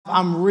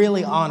I'm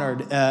really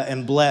honored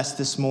and blessed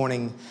this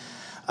morning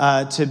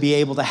to be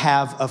able to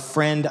have a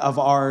friend of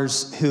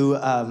ours who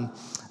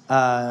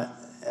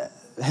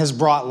has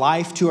brought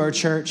life to our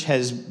church,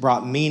 has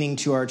brought meaning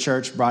to our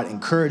church, brought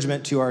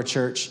encouragement to our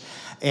church,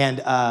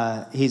 and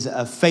he's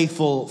a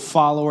faithful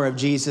follower of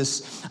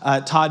Jesus.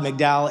 Todd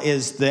McDowell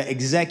is the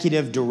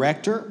executive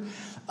director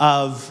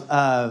of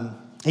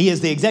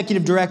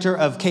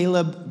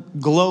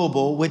Caleb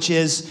Global, which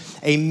is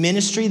a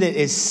ministry that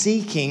is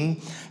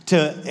seeking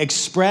to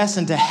express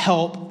and to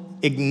help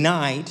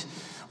ignite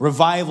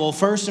revival,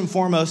 first and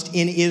foremost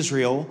in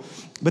Israel,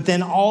 but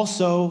then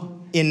also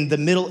in the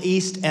Middle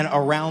East and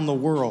around the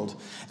world.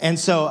 And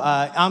so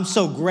I'm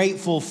so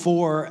grateful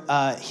for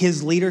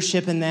his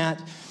leadership in that.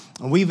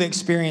 We've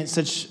experienced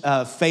such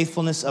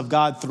faithfulness of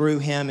God through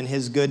him and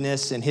his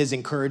goodness and his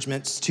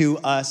encouragements to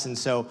us. And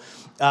so,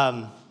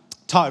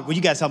 Todd, will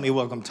you guys help me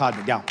welcome Todd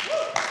McDowell?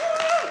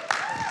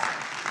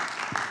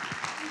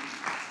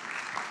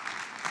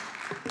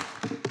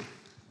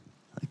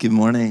 Good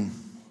morning.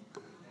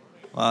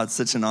 Wow, it's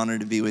such an honor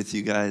to be with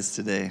you guys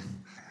today.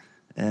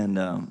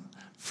 And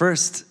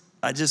first,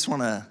 I just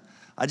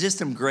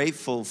am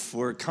grateful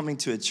for coming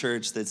to a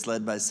church that's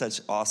led by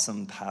such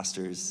awesome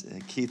pastors.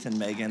 Keith and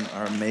Megan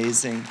are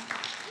amazing.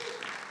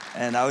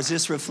 And I was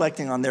just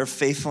reflecting on their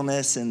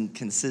faithfulness and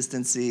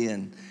consistency.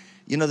 And,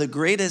 you know, the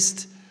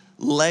greatest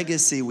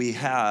legacy we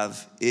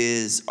have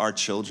is our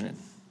children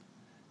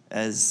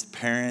as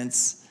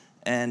parents.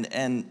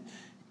 And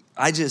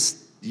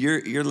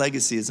your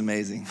legacy is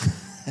amazing.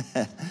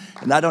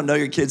 And I don't know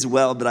your kids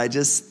well, but I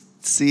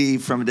just see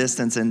from a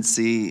distance and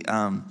see,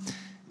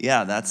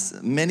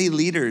 that's many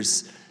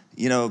leaders,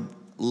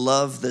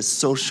 love the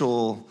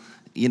social,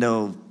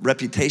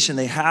 reputation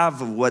they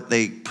have of what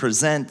they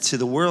present to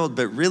the world.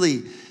 But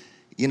really,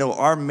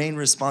 our main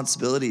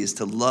responsibility is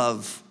to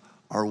love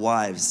our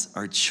wives,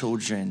 our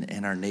children,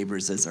 and our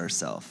neighbors as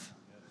ourselves.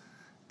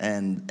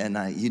 And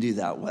you do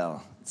that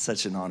well. It's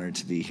such an honor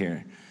to be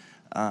here.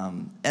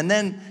 And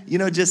then,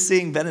 just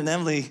seeing Ben and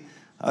Emily,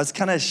 I was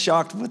kind of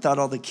shocked without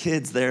all the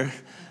kids there,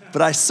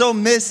 but I so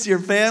miss your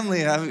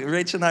family.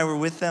 Rachel and I were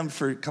with them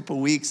for a couple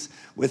weeks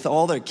with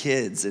all their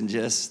kids and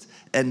just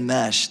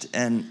enmeshed.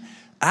 And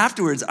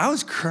afterwards, I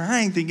was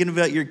crying thinking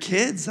about your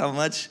kids, how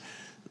much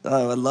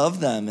I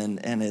love them,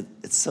 and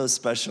it's so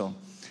special.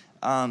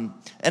 And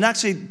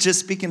actually,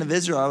 just speaking of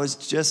Israel, I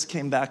just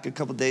came back a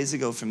couple days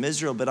ago from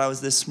Israel, but I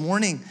was this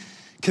morning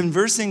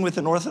conversing with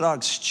an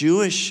Orthodox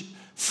Jewish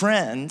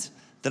friend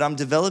that I'm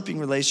developing a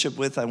relationship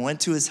with. I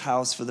went to his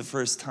house for the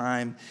first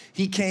time.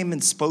 He came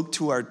and spoke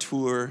to our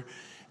tour,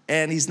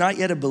 and he's not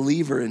yet a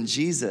believer in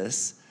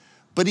Jesus,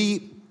 but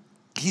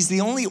he's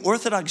the only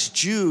Orthodox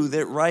Jew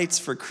that writes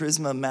for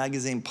Charisma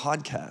Magazine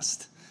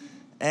podcast.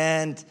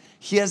 And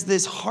he has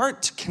this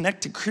heart to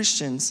connect to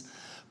Christians.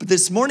 But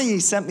this morning he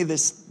sent me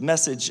this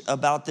message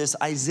about this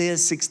Isaiah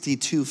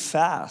 62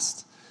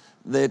 fast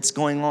that's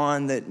going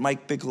on, that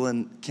Mike Bickle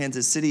in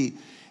Kansas City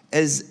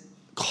is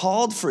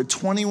called for a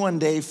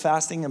 21-day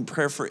fasting and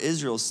prayer for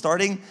Israel,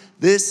 starting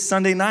this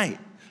Sunday night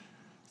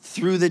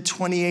through the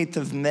 28th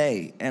of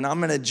May. And I'm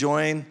going to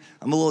join.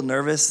 I'm a little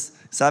nervous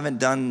because I haven't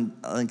done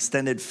an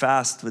extended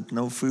fast with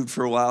no food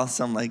for a while.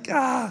 So I'm like,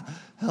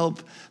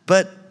 help.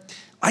 But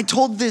I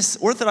told this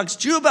Orthodox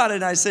Jew about it,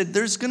 and I said,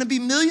 there's going to be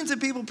millions of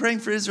people praying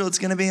for Israel. It's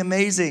going to be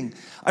amazing.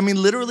 I mean,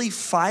 literally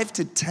 5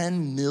 to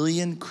 10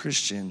 million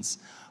Christians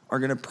are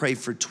going to pray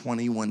for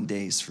 21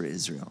 days for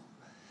Israel.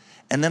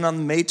 And then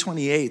on May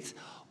 28th,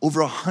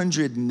 over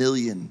 100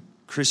 million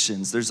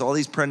Christians. There's all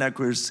these prayer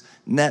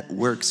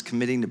networks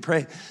committing to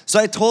pray. So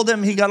I told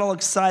him, he got all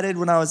excited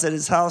when I was at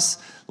his house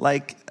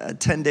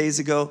 10 days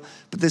ago.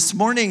 But this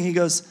morning he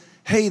goes,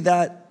 hey,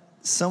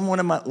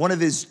 one of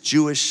his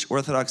Jewish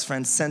Orthodox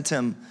friends sent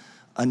him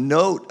a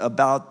note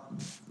about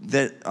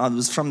that. It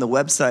was from the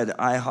website,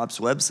 IHOP's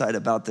website,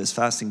 about this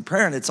fasting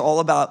prayer. And it's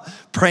all about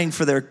praying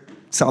for their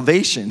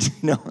salvation,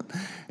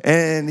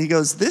 And he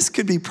goes, this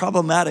could be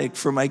problematic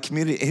for my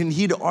community. And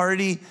he'd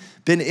already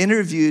been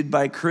interviewed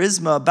by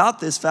Charisma about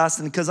this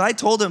fasting, because I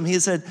told him, he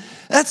said,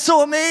 that's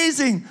so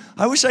amazing.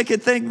 I wish I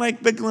could thank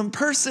Mike Bickle in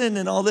person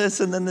and all this.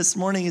 And then this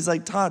morning he's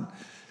like, Todd,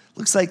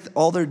 looks like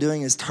all they're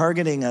doing is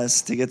targeting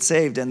us to get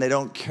saved, and they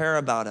don't care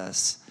about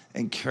us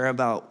and care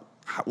about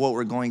what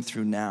we're going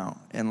through now,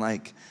 and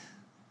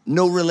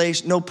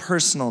no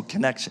personal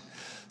connection.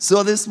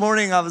 So this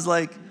morning I was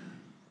like,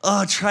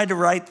 I tried to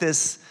write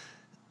this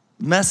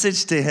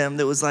message to him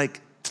that was like,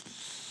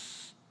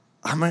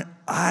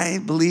 I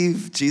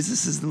believe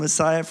Jesus is the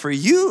Messiah for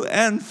you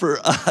and for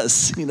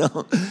us,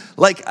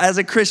 as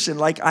a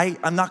Christian,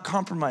 I'm not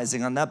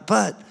compromising on that,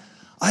 but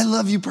I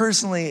love you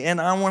personally, and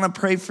I want to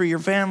pray for your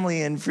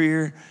family and for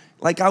your,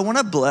 I want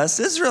to bless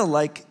Israel.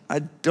 I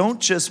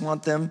don't just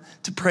want them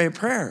to pray a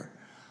prayer.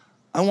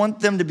 I want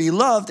them to be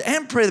loved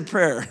and pray the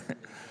prayer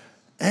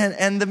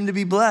and them to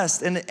be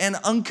blessed and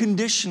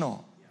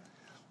unconditional.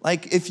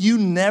 If you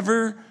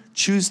never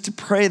choose to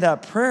pray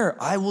that prayer,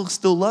 I will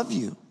still love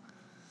you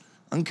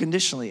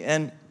unconditionally.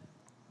 And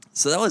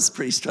so that was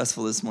pretty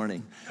stressful this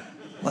morning.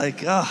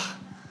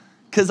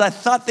 because I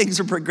thought things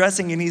were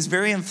progressing, and he's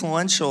very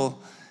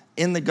influential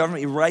in the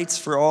government. He writes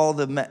for all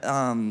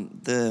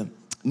the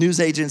news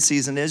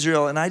agencies in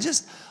Israel, and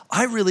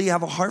I really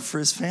have a heart for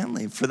his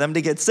family, for them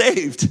to get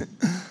saved,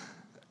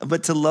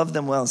 but to love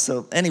them well.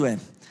 So anyway,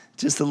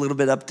 just a little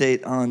bit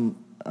update on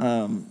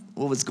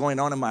what was going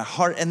on in my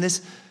heart. And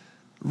this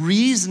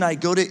reason I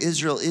go to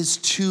Israel is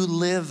to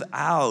live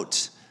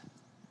out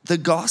the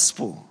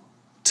gospel,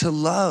 to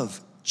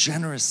love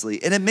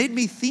generously. And it made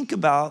me think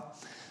about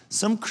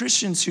some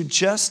Christians who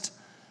just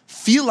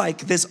feel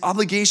like this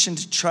obligation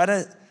to try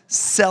to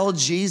sell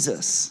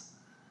Jesus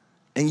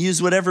and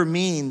use whatever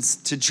means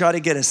to try to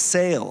get a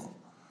sale,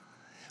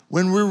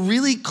 when we're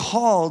really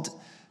called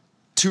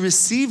to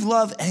receive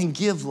love and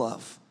give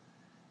love.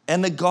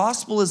 And the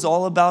gospel is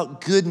all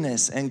about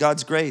goodness and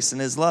God's grace and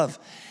his love.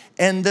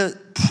 And the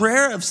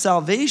prayer of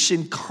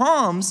salvation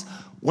comes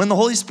when the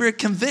Holy Spirit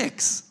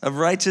convicts of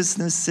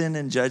righteousness, sin,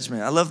 and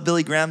judgment. I love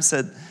Billy Graham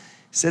said,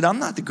 I'm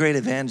not the great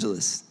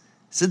evangelist.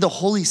 He said, the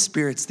Holy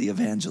Spirit's the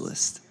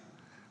evangelist.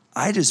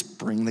 I just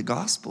bring the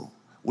gospel,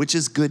 which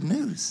is good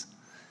news.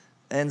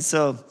 And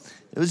so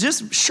it was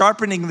just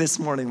sharpening this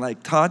morning,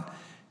 like, Todd,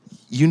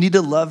 you need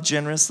to love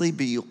generously,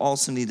 but you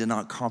also need to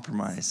not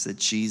compromise that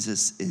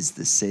Jesus is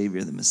the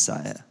Savior, the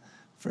Messiah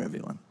for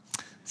everyone.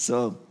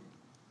 So,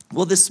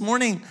 well, this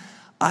morning,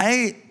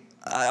 I've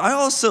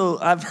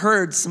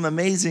heard some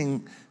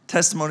amazing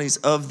testimonies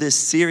of this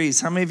series.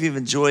 How many of you have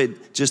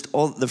enjoyed just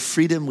all the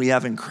freedom we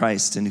have in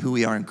Christ and who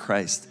we are in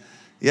Christ?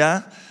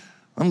 Yeah?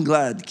 I'm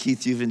glad,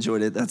 Keith, you've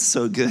enjoyed it. That's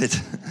so good.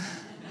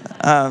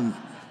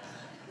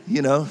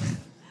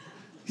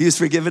 He was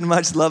forgiven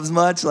much, loves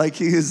much. Like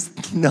he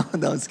was, no, I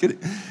was kidding.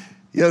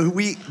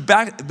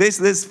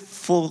 Basically this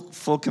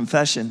full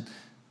confession.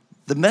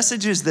 The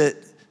messages that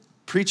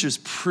preachers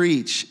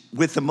preach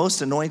with the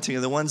most anointing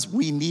are the ones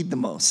we need the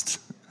most.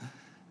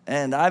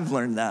 And I've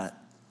learned that.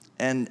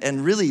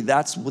 And really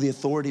that's the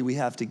authority we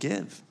have to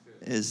give,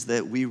 is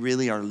that we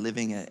really are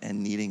living it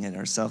and needing it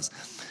ourselves.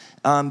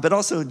 But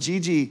also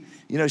Gigi,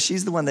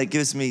 she's the one that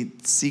gives me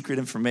secret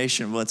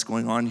information of what's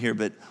going on here,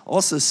 but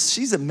also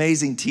she's an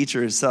amazing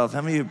teacher herself.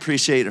 How many of you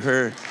appreciate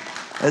her?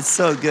 That's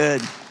so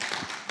good.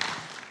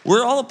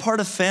 We're all a part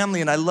of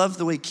family, and I love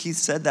the way Keith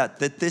said that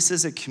this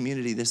is a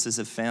community, this is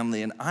a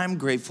family, and I'm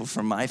grateful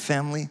for my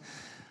family.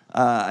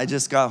 I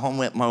just got home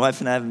with my wife,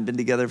 and I haven't been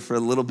together for a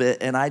little bit,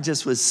 and I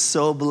just was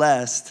so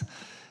blessed.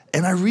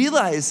 And I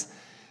realized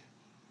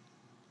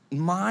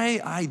my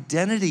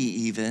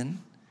identity even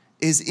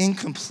is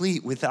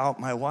incomplete without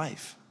my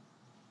wife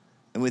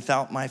and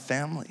without my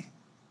family.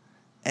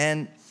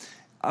 And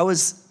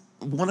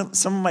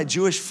some of my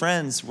Jewish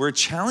friends were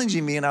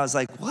challenging me, and I was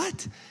like,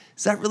 what?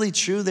 Is that really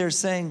true? They're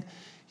saying,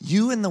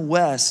 you in the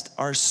West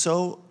are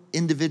so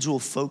individual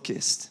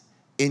focused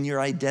in your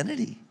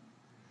identity.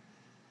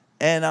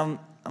 And I'm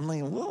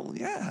like, well,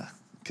 yeah,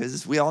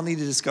 because we all need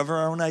to discover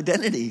our own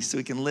identity so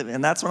we can live.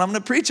 And that's what I'm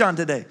going to preach on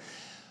today.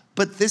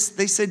 But they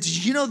said,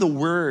 did you know the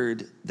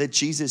word that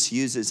Jesus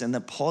uses and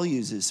that Paul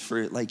uses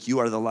for, like, you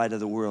are the light of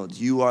the world,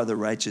 you are the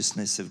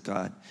righteousness of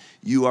God,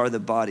 you are the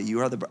body,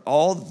 you are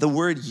the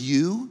word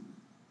you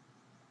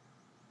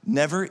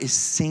never is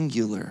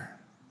singular.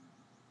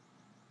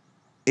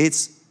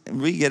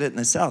 We get it in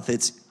the South,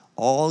 it's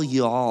all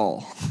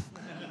y'all.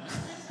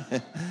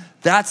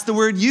 That's the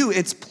word you,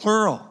 it's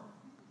plural.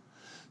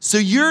 So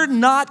you're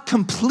not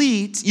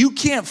complete. You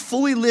can't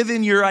fully live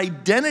in your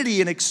identity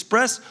and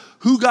express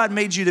who God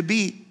made you to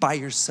be by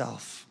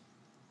yourself.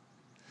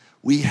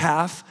 We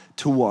have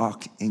to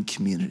walk in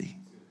community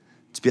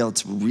to be able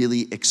to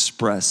really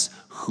express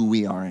who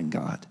we are in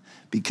God,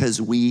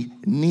 because we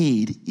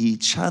need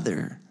each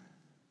other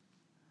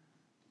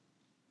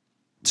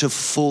to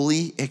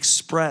fully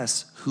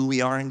express who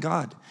we are in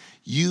God.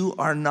 You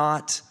are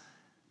not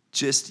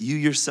just you,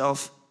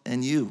 yourself,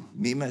 and you,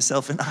 me,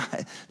 myself, and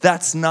I.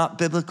 That's not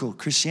biblical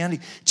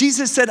Christianity.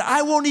 Jesus said,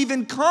 I won't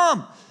even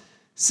come. He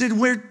said,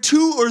 where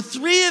 2 or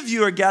 3 of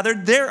you are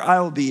gathered, there I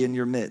will be in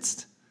your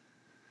midst.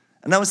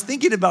 And I was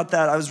thinking about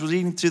that. I was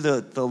reading through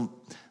the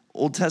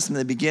Old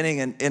Testament at the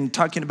beginning and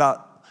talking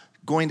about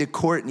going to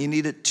court, and you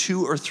needed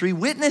 2 or 3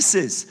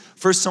 witnesses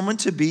for someone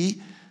to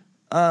be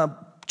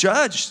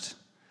judged.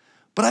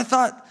 But I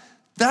thought,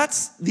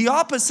 that's the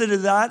opposite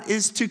of that,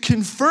 is to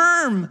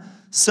confirm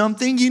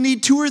something, you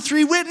need 2 or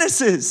 3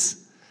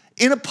 witnesses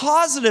in a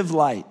positive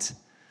light,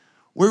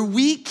 where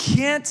we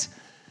can't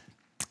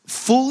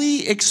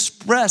fully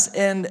express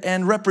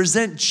and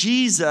represent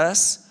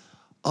Jesus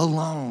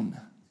alone.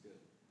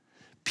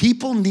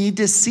 People need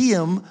to see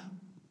him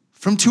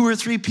from 2 or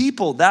 3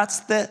 people.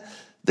 That's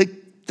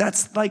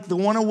like the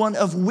 101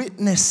 of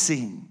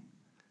witnessing,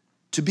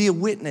 to be a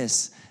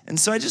witness. And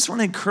so I just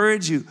want to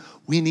encourage you,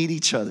 we need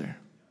each other.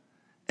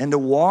 And to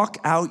walk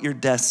out your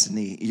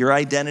destiny, your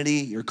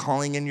identity, your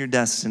calling in your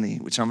destiny,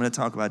 which I'm going to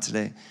talk about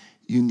today,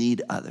 you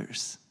need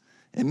others.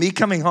 And me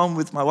coming home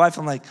with my wife,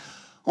 I'm like,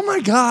 oh my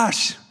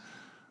gosh,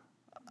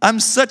 I'm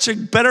such a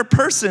better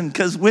person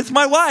with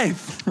my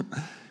wife.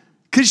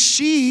 Because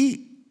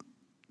she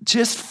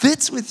just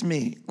fits with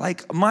me.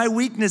 Like, my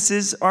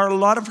weaknesses are a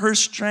lot of her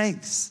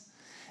strengths.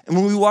 And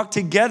when we walk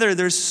together,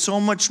 there's so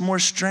much more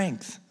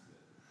strength.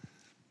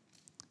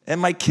 And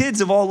my kids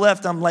have all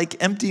left. I'm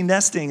like empty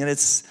nesting, and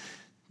it's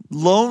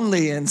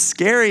lonely and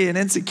scary and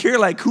insecure.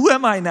 Like, who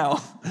am I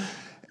now?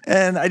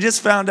 And I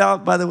just found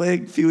out, by the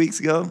way, a few weeks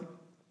ago,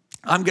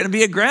 I'm going to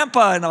be a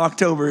grandpa in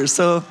October.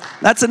 So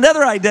that's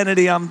another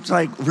identity. I'm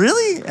like,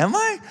 really? Am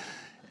I?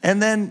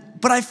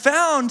 But I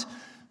found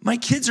my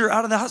kids are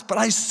out of the house, but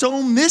I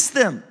so miss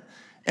them.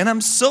 And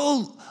I'm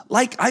so,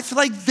 I feel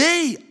like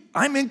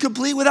I'm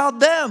incomplete without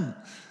them.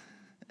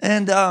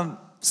 And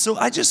so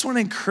I just want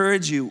to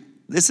encourage you.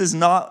 This is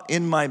not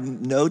in my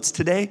notes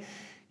today.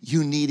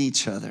 You need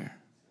each other.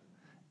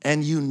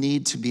 And you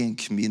need to be in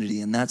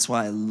community. And that's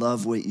why I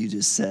love what you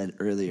just said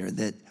earlier,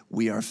 that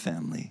we are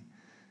family.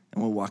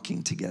 And we're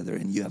walking together,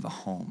 and you have a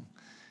home.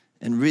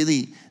 And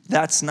really,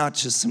 that's not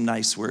just some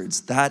nice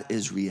words. That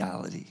is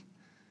reality.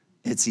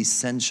 It's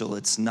essential.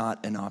 It's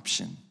not an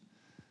option.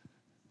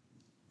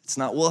 It's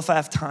not, well, if I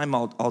have time,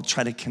 I'll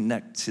try to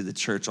connect to the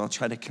church. I'll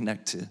try to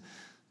connect to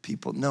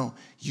people. No,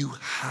 you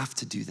have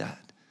to do that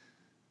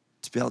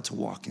to be able to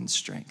walk in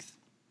strength.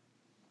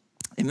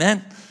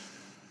 Amen?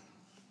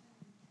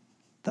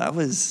 That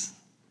was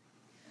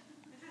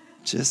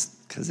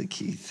just because of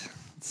Keith.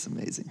 It's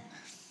amazing.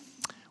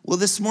 Well,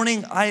 this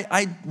morning,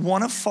 I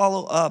want to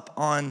follow up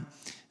on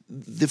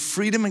the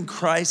freedom in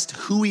Christ,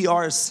 who we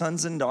are as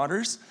sons and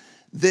daughters,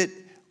 that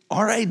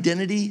our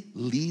identity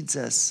leads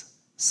us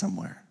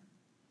somewhere.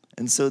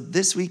 And so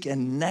this week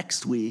and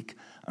next week,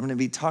 I'm going to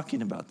be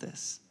talking about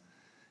this.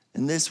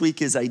 And this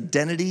week is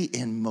identity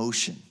in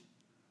motion,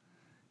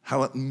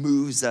 how it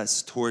moves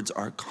us towards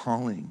our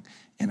calling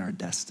and our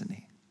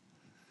destiny.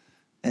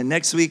 And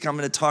next week, I'm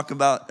going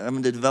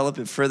to develop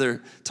it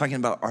further, talking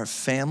about our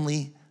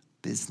family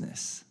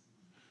business.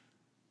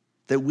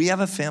 That we have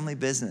a family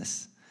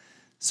business.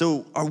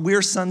 So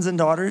we're sons and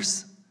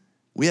daughters.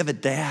 We have a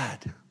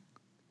dad.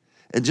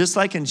 And just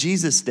like in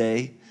Jesus'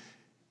 day,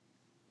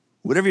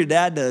 whatever your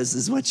dad does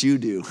is what you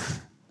do.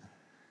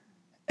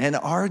 And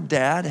our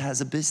dad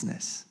has a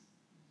business,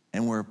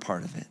 and we're a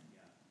part of it.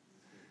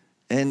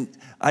 And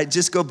I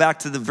just go back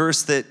to the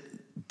verse that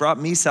brought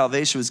me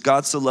salvation, was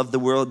God so loved the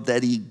world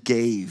that he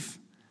gave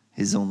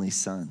his only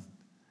son.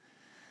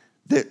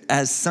 That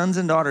as sons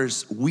and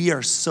daughters, we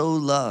are so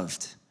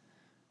loved.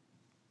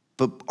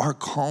 But our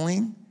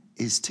calling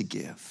is to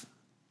give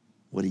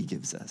what he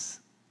gives us.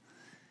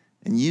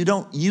 And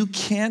you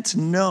can't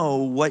know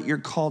what you're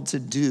called to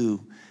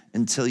do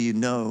until you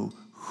know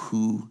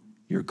who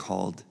you're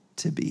called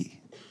to be.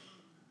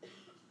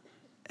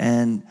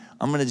 And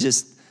I'm going to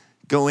just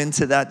go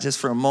into that just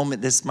for a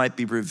moment. This might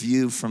be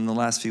review from the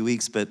last few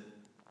weeks, but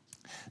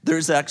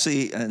there's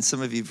actually, and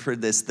some of you have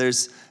heard this,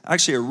 there's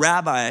actually a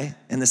rabbi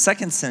in the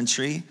 2nd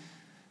century,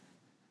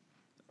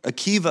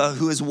 Akiva,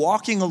 who is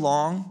walking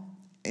along,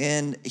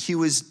 and he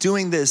was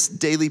doing this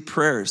daily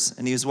prayers.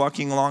 And he was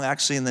walking along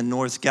actually in the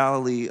North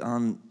Galilee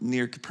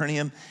near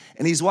Capernaum.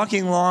 And he's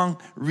walking along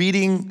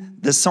reading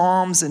the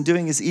Psalms and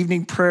doing his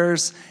evening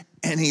prayers.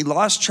 And he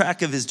lost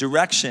track of his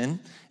direction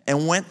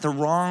and went the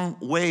wrong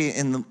way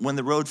when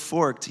the road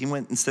forked. He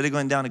went, instead of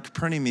going down to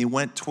Capernaum, he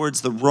went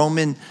towards the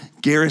Roman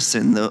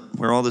garrison,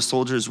 where all the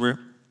soldiers were.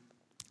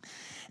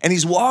 And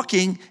he's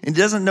walking, and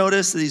he doesn't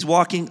notice that he's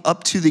walking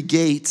up to the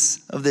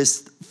gates of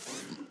this,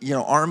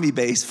 army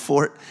base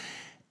fort.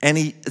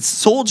 And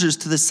soldiers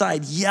to the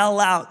side yell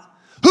out,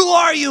 "Who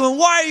are you and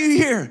why are you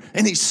here?"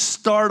 And he's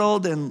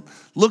startled and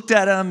looked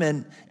at him,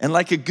 and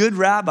like a good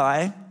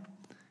rabbi,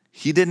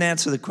 he didn't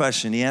answer the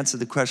question. He answered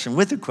the question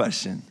with a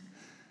question.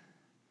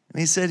 And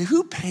he said,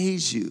 "Who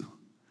pays you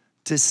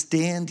to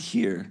stand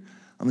here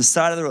on the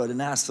side of the road and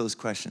ask those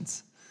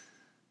questions?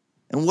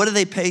 And what do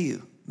they pay you?"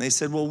 And they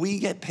said, "Well, we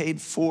get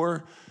paid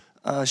 4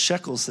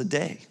 shekels a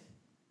day."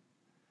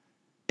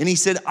 And he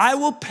said, "I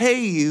will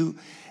pay you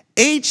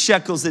 8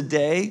 shekels a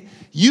day.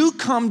 You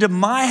come to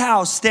my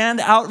house, stand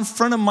out in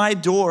front of my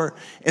door,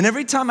 and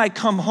every time I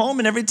come home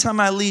and every time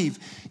I leave,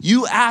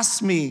 you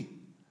ask me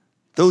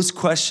those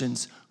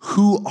questions.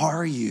 Who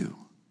are you?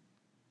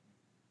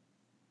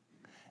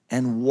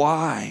 And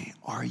why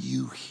are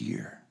you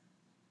here?"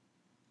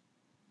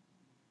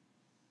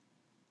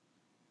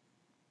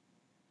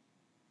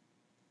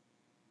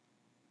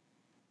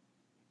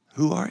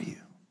 Who are you?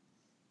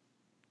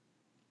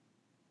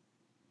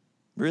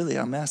 Really,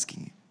 I'm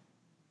asking you.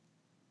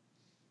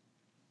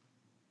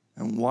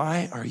 And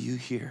why are you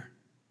here?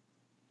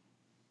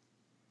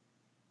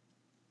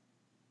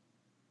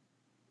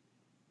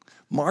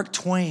 Mark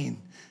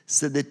Twain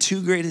said the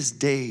 2 greatest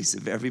days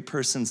of every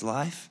person's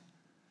life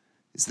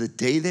is the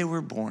day they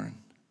were born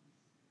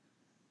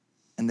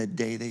and the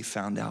day they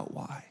found out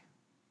why.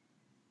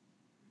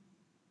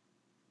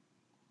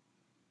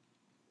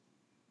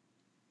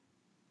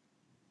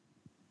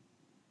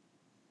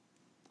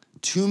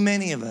 Too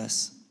many of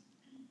us,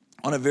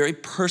 on a very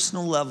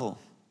personal level,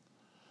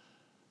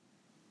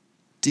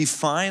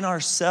 define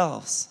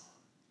ourselves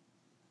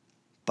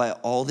by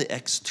all the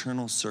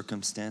external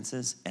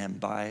circumstances and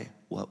by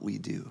what we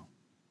do.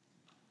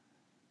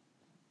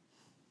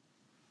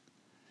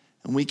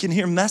 And we can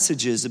hear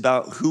messages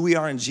about who we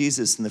are in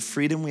Jesus and the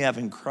freedom we have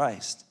in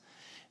Christ.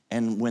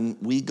 And when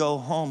we go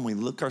home, we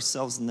look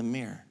ourselves in the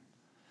mirror.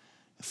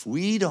 If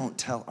we don't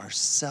tell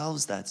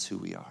ourselves that's who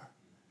we are,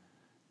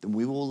 then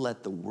we will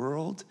let the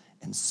world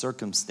and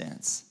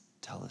circumstance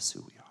tell us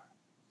who we are.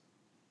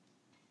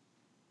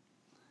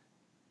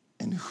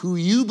 And who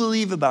you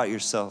believe about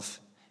yourself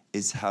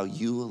is how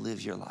you will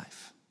live your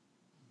life.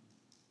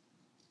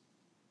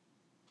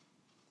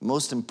 The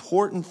most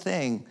important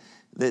thing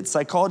that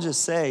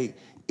psychologists say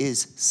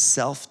is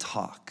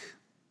self-talk.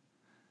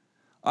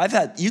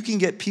 You can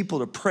get people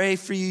to pray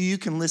for you, you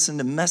can listen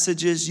to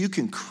messages, you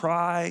can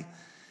cry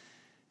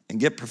and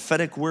get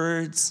prophetic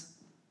words.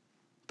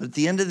 But at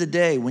the end of the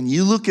day, when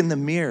you look in the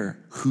mirror,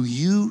 who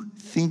you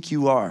think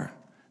you are,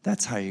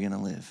 that's how you're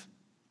gonna live.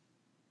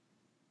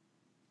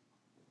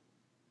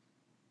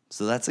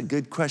 So that's a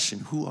good question.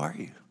 Who are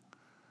you?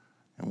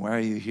 And why are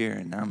you here?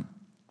 And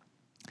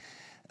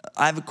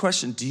I have a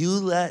question. Do you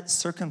let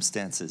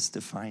circumstances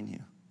define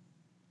you?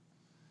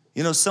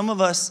 You know, some of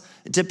us,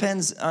 it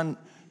depends on,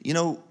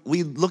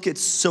 we look at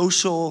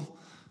social,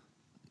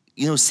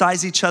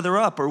 size each other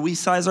up, or we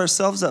size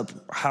ourselves up.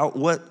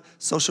 What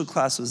social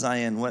class was I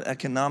in? What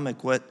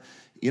economic, what,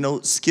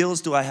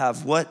 skills do I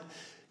have? What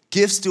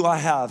gifts do I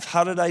have?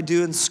 How did I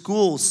do in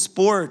school,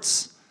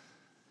 sports?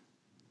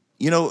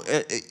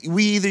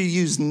 We either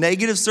use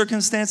negative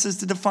circumstances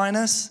to define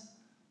us.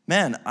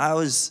 Man, I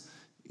was,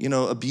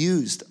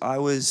 abused.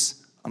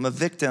 I'm a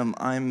victim.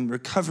 I'm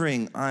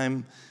recovering.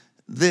 I'm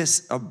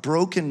a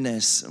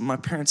brokenness. My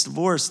parents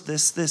divorced,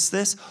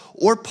 this.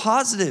 Or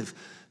positive.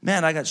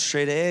 Man, I got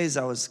straight A's.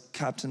 I was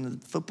captain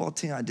of the football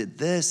team. I did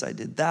this. I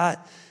did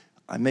that.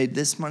 I made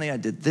this money. I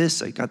did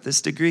this. I got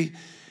this degree.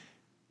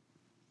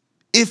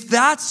 If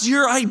that's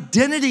your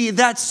identity,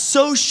 that's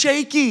so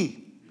shaky.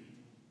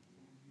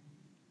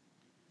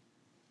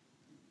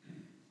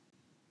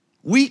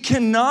 We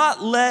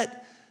cannot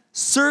let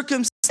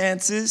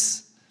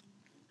circumstances,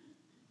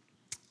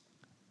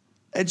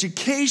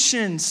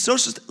 education,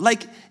 social,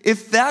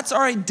 if that's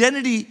our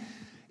identity,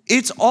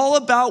 it's all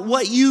about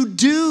what you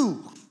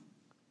do.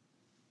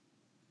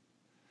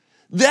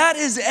 That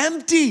is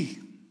empty.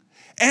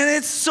 And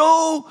it's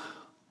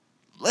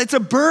a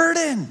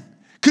burden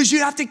because you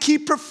have to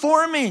keep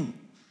performing.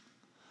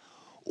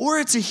 Or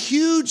it's a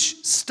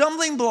huge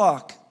stumbling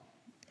block.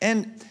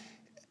 And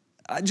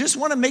I just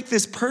want to make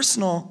this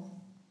personal.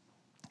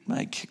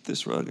 I kick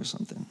this rug or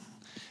something.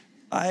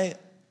 I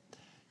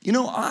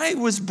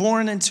was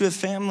born into a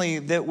family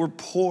that were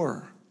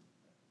poor.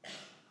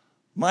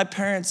 My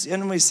parents,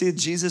 anybody see the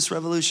Jesus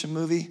Revolution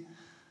movie?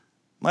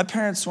 My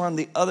parents were on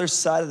the other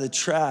side of the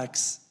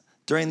tracks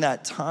during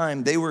that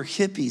time. They were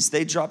hippies.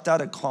 They dropped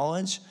out of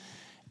college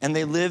and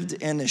they lived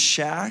in a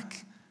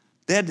shack.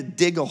 They had to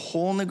dig a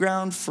hole in the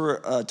ground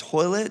for a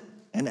toilet,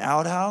 an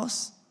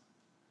outhouse.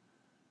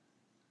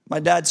 My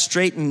dad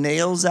straightened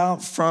nails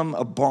out from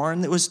a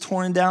barn that was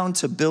torn down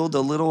to build a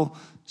little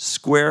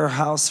square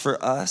house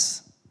for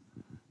us.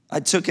 I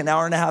took an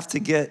hour and a half to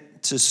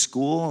get to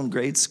school, in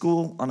grade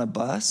school, on a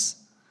bus.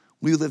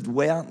 We lived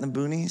way out in the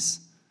boonies.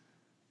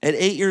 At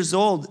 8 years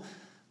old,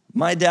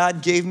 my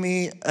dad gave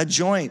me a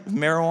joint of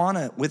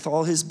marijuana with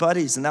all his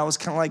buddies, and that was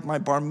kind of like my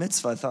bar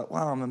mitzvah. I thought,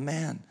 wow, I'm a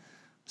man,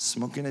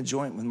 smoking a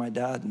joint with my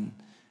dad, and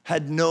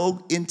had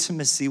no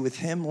intimacy with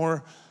him,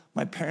 or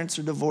my parents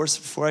were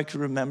divorced before I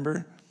could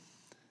remember.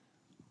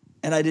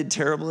 And I did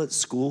terrible at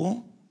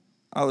school.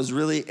 I was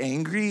really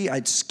angry.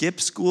 I'd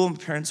skip school. My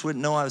parents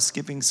wouldn't know I was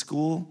skipping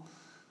school.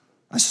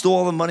 I stole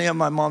all the money out of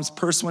my mom's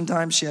purse one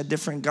time. She had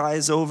different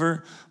guys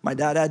over. My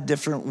dad had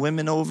different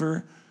women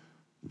over.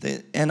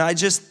 And I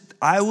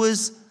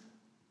was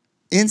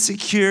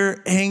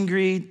insecure,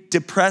 angry,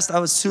 depressed. I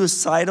was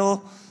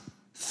suicidal,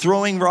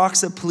 throwing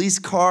rocks at police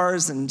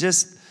cars, and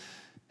just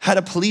had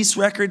a police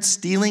record,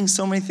 stealing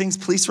so many things,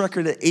 police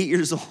record at 8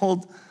 years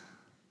old.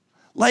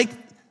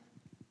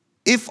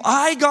 If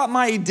I got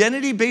my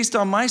identity based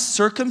on my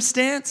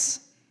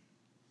circumstance,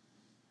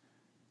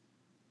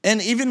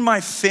 and even my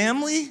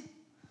family,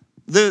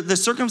 the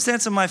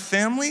circumstance of my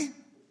family,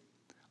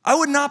 I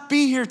would not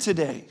be here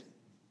today.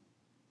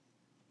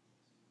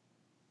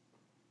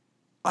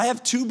 I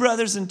have 2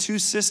 brothers and 2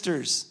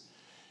 sisters.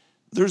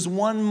 There's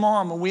one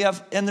mom,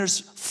 and there's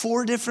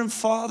 4 different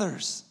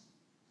fathers.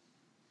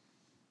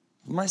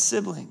 My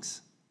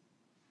siblings.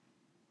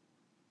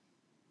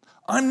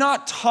 I'm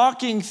not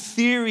talking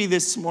theory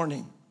this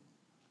morning.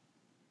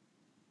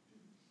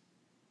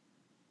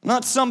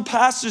 Not some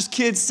pastor's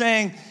kid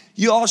saying,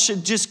 you all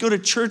should just go to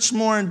church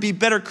more and be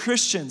better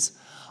Christians.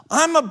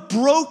 I'm a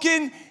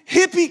broken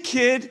hippie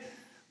kid,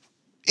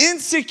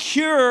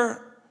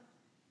 insecure,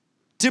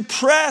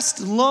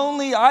 depressed,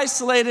 lonely,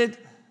 isolated,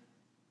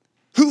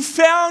 who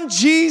found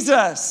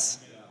Jesus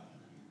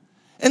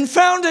and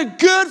found a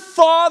good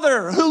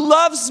father who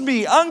loves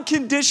me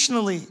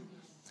unconditionally.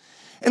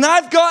 And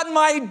I've gotten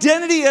my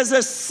identity as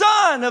a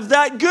son of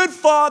that good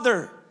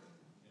father.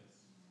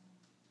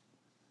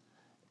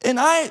 And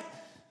I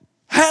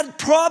had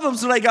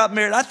problems when I got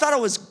married. I thought I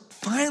was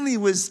finally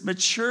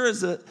mature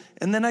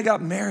and then I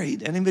got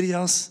married. Anybody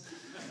else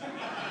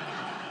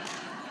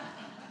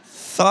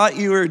thought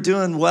you were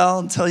doing well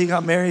until you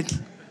got married.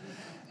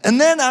 And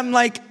then I'm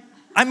like,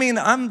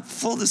 I'm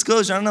full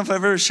disclosure. I don't know if I've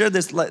ever shared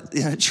this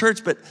in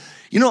church, but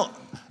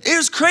it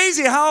was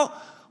crazy how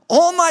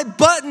all my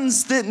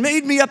buttons that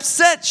made me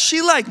upset,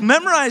 she like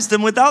memorized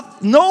them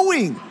without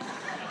knowing.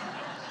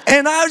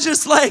 And I was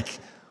just like,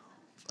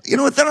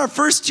 within our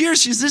first year,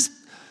 she's just,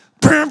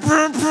 and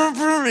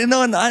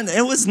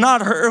it was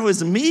not her, it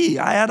was me.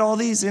 I had all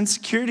these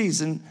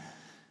insecurities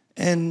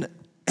and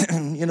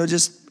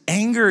just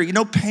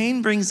anger.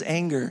 Pain brings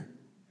anger.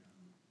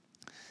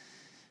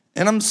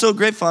 And I'm so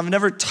grateful. I've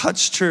never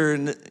touched her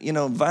in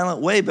a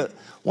violent way, but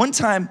one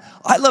time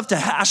I love to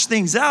hash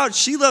things out.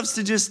 She loves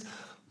to just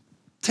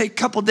take a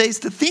couple days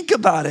to think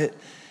about it.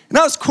 And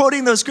I was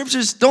quoting those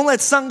scriptures, don't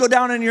let sun go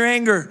down in your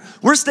anger.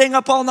 We're staying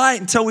up all night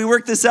until we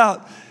work this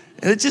out.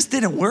 And it just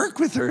didn't work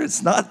with her.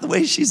 It's not the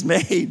way she's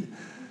made.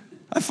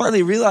 I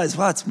finally realized,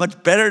 wow, it's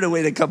much better to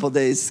wait a couple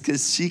days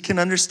because she can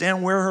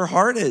understand where her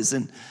heart is.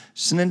 And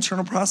she's an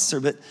internal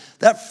processor. But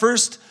that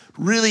first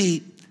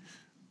really,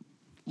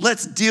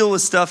 let's deal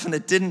with stuff, and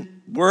it didn't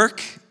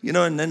work.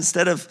 And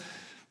instead of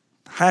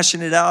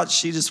hashing it out,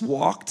 she just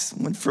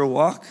went for a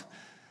walk.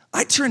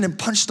 I turned and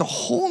punched a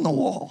hole in the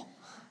wall.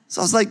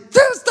 So I was like,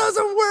 this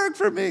doesn't work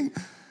for me.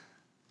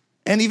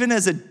 And even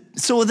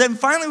so then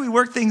finally we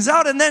worked things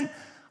out, and then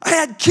I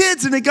had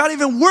kids, and it got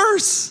even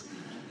worse.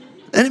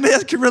 Anybody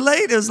else can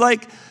relate? It was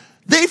like,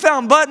 they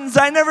found buttons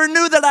I never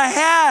knew that I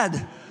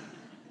had.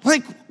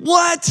 Like,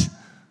 what?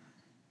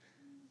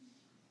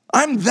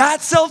 I'm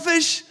that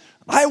selfish?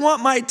 I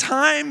want my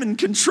time and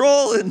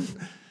control and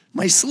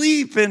my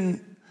sleep,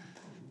 and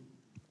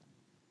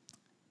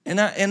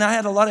I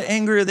had a lot of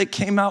anger that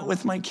came out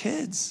with my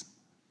kids.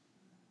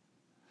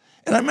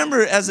 And I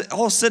remember as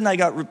all of a sudden I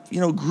got,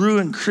 grew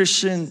in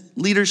Christian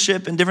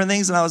leadership and different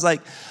things. And I was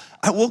like,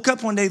 I woke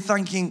up one day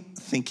thanking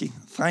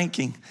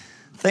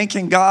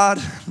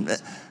God,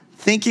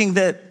 thinking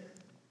that,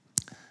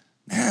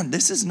 man,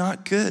 this is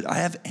not good. I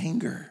have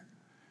anger.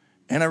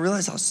 And I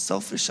realized how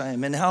selfish I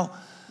am and how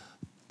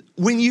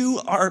when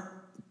you are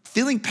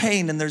feeling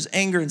pain and there's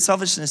anger and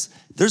selfishness,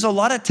 there's a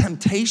lot of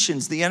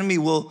temptations the enemy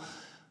will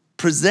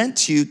present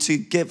to you to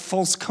get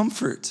false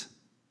comfort.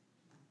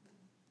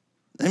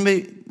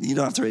 Anybody, you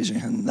don't have to raise your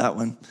hand on that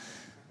one.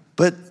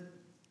 But,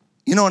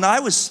 and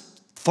I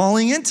was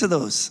falling into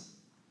those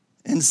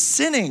and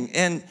sinning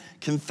and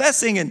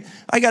confessing. And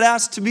I got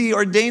asked to be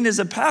ordained as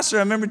a pastor. I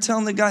remember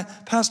telling the guy,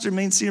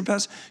 main senior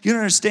pastor, you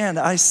don't understand,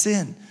 I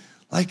sin.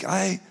 Like,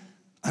 I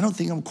don't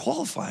think I'm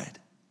qualified.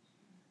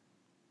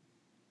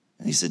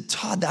 And he said,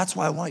 Todd, that's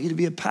why I want you to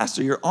be a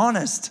pastor. You're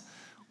honest.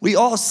 We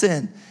all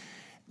sin.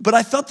 But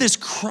I felt this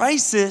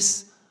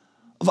crisis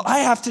of I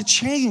have to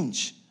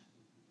change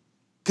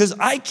because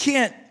I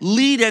can't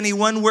lead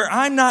anyone where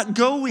I'm not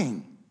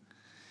going.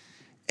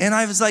 And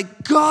I was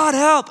like, God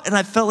help. And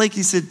I felt like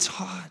he said,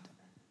 Todd,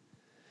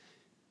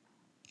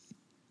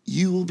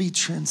 you will be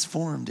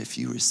transformed if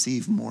you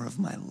receive more of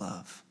my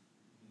love.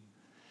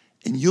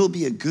 And you'll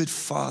be a good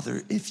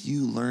father if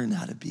you learn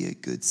how to be a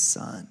good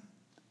son.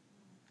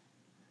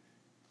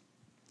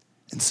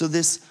 And so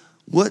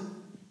what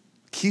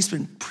he's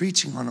been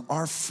preaching on,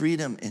 our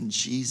freedom in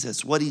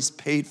Jesus, what he's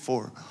paid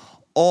for,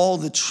 all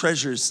the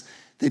treasures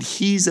that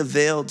he's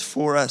availed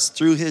for us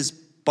through his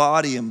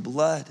body and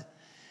blood.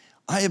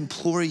 I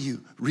implore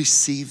you,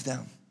 receive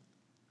them.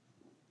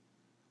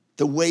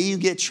 The way you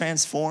get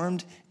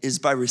transformed is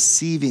by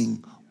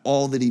receiving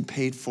all that he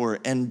paid for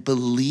and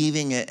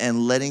believing it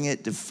and letting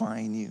it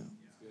define you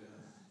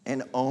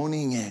and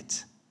owning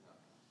it.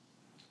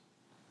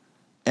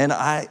 And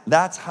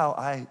that's how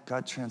I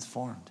got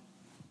transformed.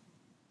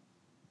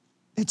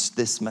 It's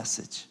this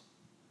message,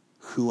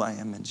 who I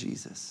am in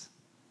Jesus.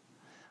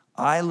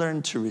 I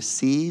learned to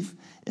receive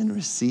and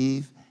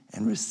receive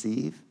and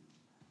receive,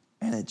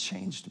 and it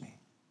changed me.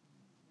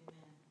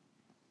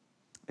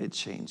 It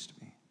changed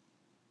me.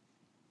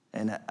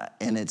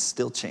 And it's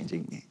still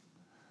changing me.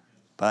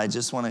 But I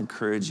just want to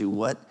encourage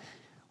you,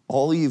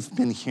 all you've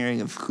been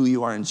hearing of who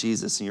you are in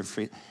Jesus and you're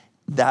free,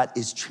 that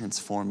is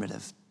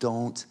transformative.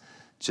 Don't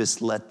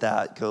just let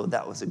that go.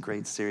 That was a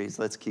great series.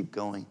 Let's keep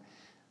going.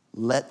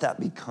 Let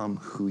that become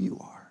who you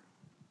are.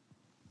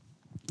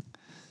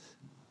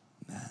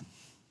 Man.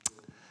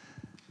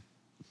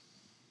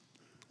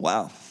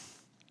 Wow.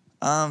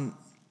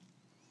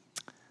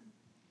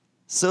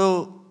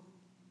 So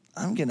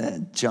I'm going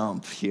to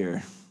jump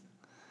here.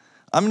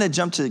 I'm going to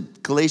jump to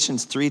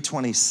Galatians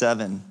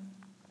 3:27.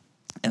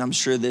 And I'm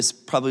sure this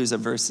probably was a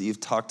verse that you've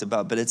talked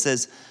about, but it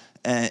says,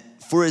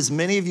 for as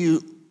many of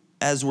you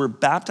as were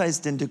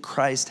baptized into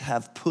Christ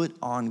have put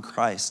on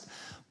Christ.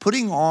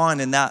 Putting on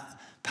in that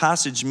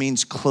passage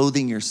means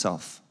clothing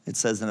yourself, it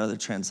says in other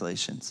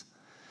translations.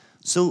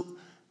 So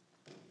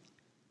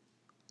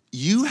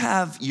you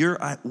have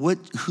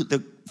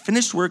the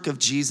finished work of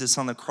Jesus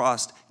on the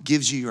cross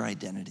gives you your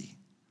identity.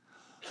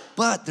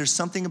 But there's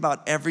something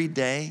about every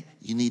day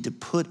you need to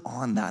put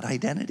on that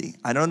identity.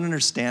 I don't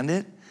understand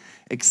it,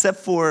 except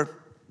for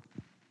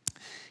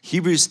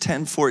Hebrews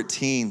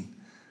 10:14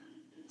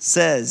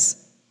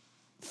 says,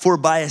 For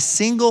by a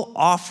single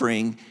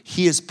offering,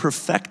 he has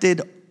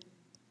perfected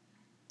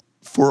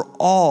for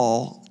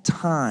all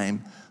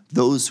time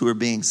those who are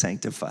being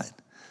sanctified.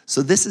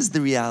 So this is the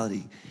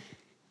reality.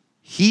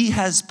 He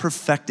has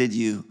perfected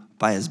you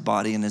by his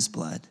body and his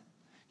blood.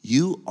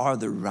 You are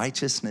the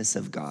righteousness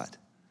of God.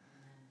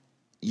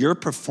 Your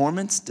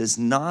performance does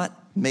not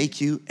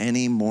make you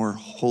any more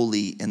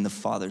holy in the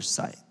Father's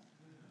sight.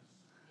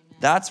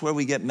 That's where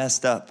we get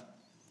messed up.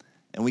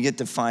 And we get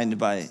defined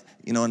by,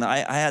 and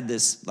I had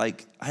this, I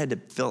had to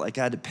feel like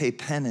I had to pay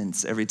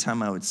penance every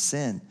time I would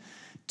sin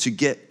to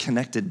get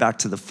connected back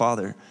to the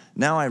Father.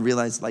 Now I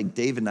realize, like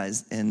David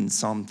in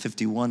Psalm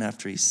 51,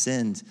 after he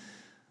sinned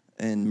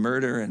in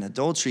murder and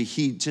adultery,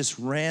 he just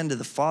ran to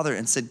the Father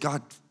and said,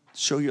 God,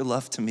 show your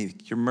love to me,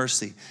 your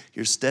mercy,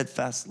 your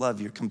steadfast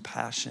love, your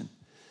compassion.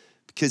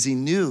 Because he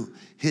knew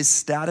his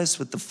status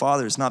with the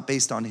Father is not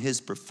based on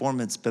his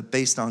performance, but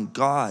based on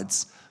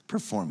God's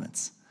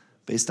performance,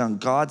 based on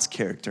God's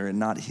character and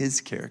not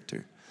his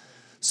character.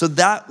 So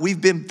that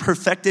we've been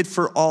perfected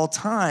for all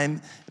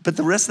time. But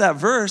the rest of that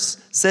verse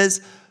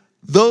says,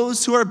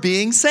 those who are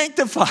being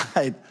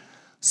sanctified.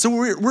 So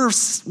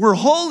we're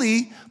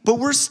holy, but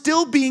we're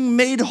still being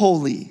made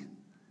holy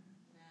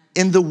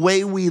in the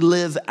way we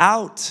live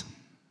out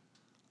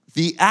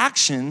the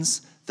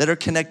actions that are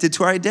connected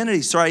to our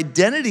identity. So our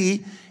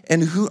identity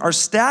and our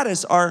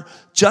status, our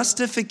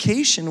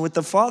justification with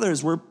the Father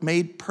is we're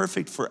made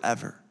perfect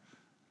forever.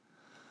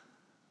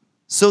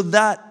 So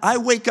that I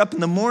wake up in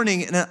the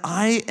morning and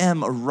I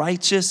am a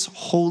righteous,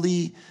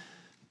 holy,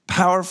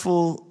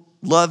 powerful,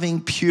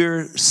 loving,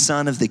 pure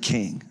son of the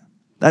King.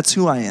 That's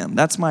who I am.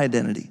 That's my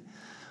identity.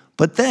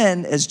 But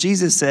then, as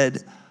Jesus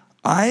said,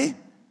 I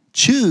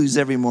choose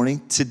every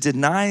morning to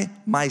deny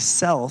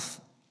myself,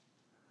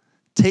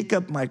 take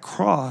up my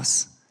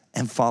cross,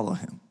 and follow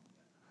him.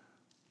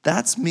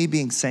 That's me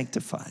being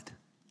sanctified.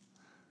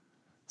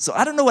 So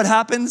I don't know what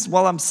happens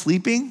while I'm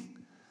sleeping,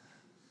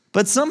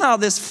 but somehow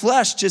this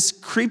flesh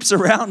just creeps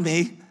around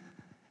me,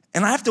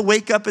 and I have to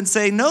wake up and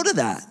say no to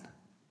that.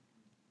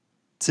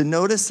 To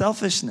no to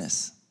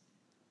selfishness.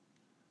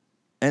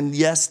 And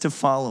yes to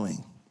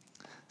following.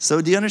 So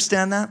do you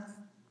understand that?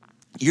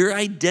 Your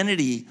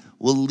identity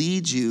will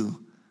lead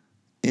you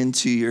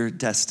into your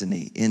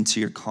destiny, into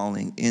your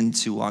calling,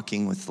 into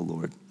walking with the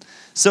Lord.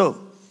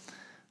 So,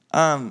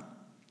 we're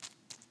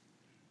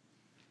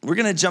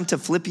going to jump to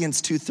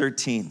Philippians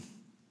 2:13.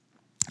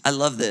 I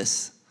love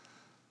this.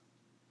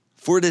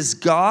 For it is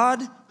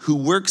God who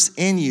works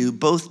in you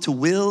both to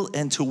will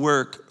and to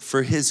work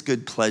for his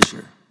good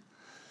pleasure.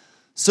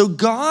 So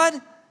God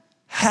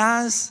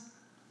has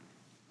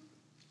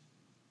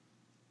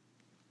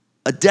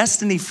a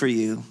destiny for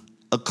you,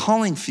 a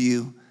calling for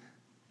you.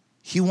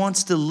 He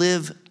wants to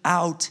live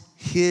out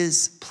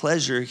his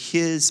pleasure,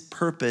 his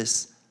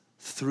purpose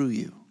through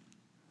you.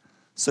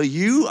 So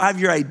you have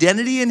your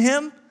identity in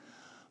him,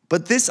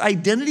 but this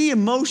identity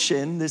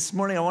emotion, this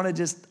morning I want to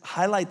just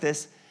highlight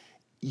this,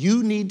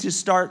 you need to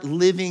start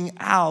living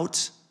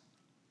out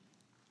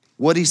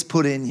what he's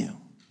put in you.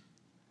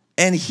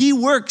 And he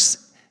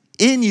works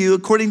in you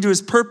according to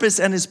his purpose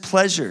and his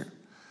pleasure.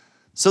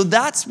 So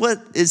that's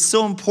what is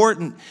so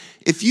important.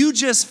 If you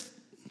just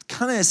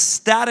kind of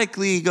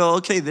statically go,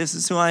 okay, this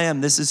is who I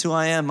am, this is who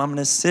I am, I'm going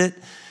to sit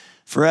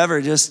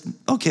forever just,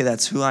 okay,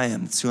 that's who I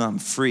am, that's who I'm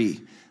free.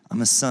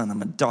 I'm a son,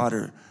 I'm a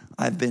daughter,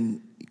 I've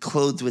been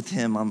clothed with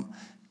him, I'm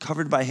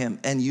covered by him,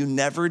 and you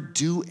never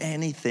do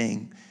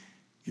anything,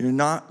 you're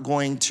not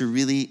going to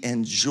really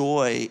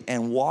enjoy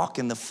and walk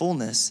in the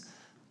fullness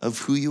of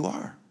who you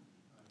are.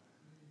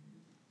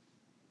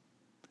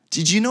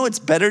 Did you know it's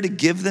better to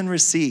give than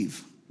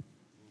receive?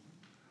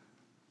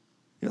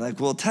 You're like,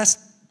 well, Todd,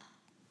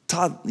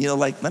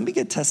 let me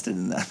get tested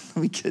in that.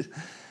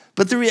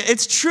 But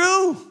it's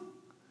true.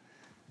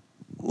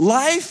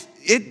 Life,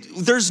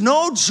 there's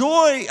no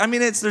joy. I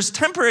mean, there's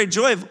temporary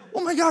joy of,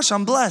 oh my gosh,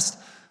 I'm blessed.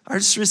 I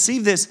just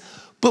received this.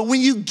 But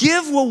when you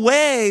give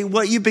away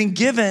what you've been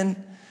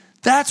given,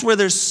 that's where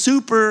there's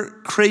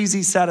super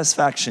crazy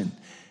satisfaction.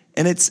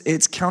 And it's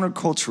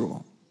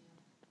countercultural.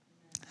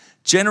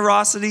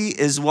 Generosity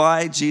is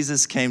why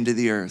Jesus came to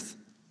the earth.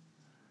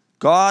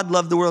 God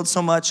loved the world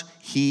so much,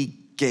 he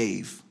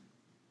gave.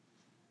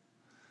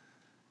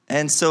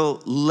 And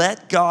so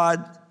let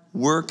God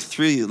work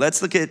through you.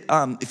 Let's look at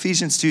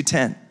Ephesians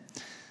 2:10.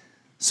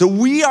 So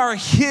we are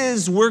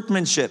his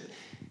workmanship.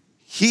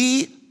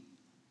 He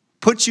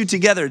put you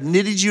together,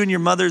 knitted you in your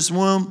mother's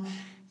womb.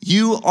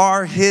 You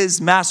are his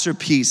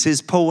masterpiece,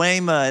 his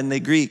poema in the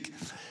Greek.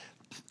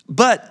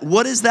 But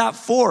what is that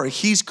for?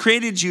 He's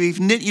created you. He's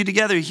knit you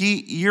together.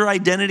 Your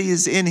identity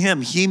is in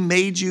him. He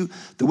made you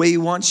the way he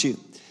wants you.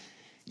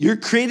 You're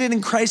created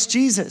in Christ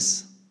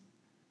Jesus.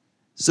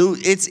 So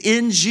it's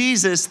in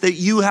Jesus that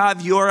you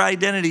have your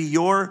identity,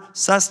 your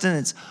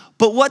sustenance.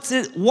 But what's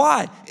it?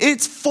 Why?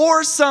 It's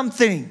for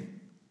something.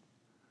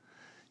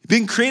 You've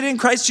been created in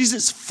Christ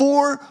Jesus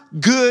for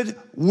good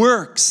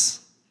works.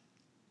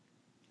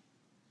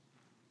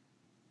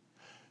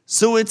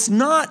 So it's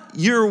not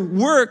your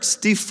works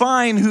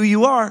define who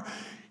you are.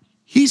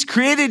 He's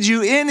created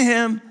you in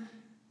him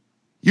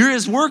You're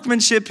his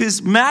workmanship,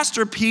 his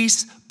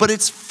masterpiece, but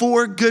it's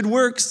for good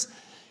works.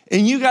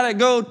 And you got to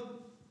go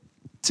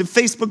to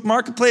Facebook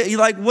Marketplace. You're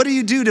like, what do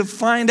you do to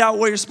find out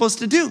what you're supposed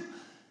to do?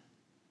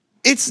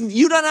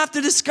 You don't have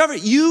to discover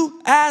it.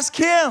 You ask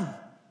him.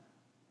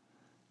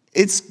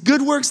 It's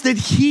good works that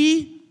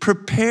he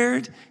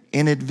prepared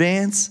in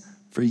advance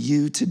for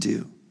you to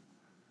do.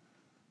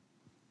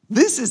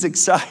 This is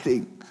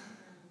exciting.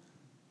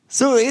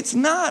 So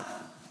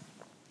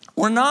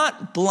we're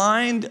not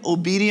blind,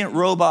 obedient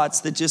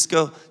robots that just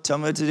go, tell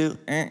me what to do.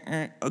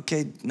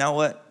 Okay, now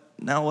what?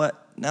 Now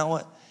what? Now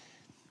what?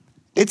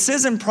 It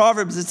says in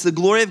Proverbs, it's the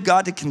glory of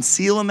God to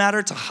conceal a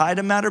matter, to hide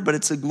a matter, but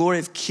it's the glory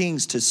of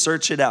kings to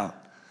search it out.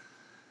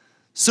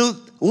 So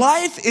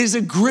life is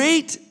a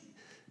great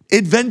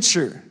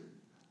adventure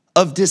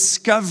of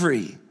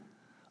discovery,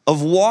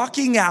 of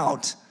walking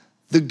out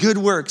the good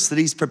works that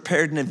he's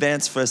prepared in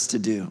advance for us to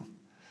do,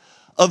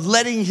 of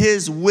letting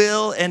his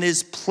will and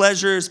his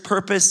pleasure, his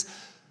purpose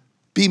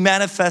be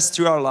manifest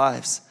through our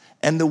lives.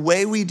 And the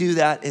way we do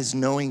that is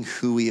knowing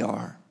who we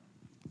are.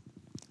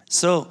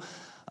 So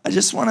I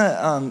just want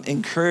to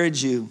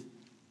encourage you.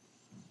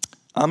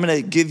 I'm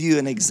going to give you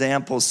an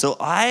example. So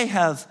I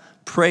have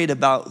prayed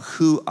about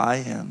who I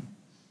am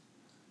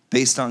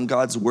based on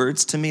God's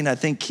words to me. And I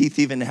think Keith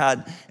even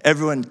had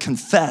everyone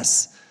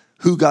confess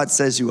who God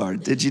says you are.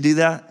 Did you do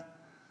that?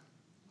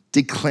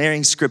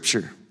 Declaring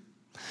scripture.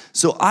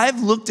 So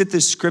I've looked at the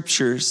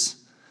scriptures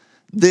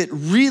that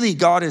really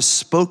God has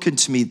spoken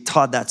to me,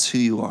 Todd, that's who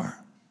you are.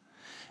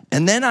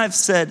 And then I've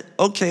said,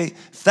 okay,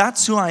 if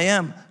that's who I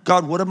am,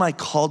 God, what am I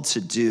called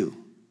to do?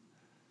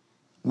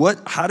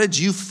 How did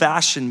you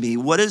fashion me?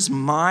 What is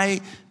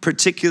my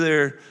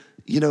particular,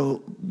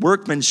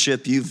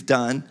 workmanship you've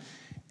done?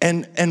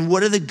 And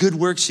what are the good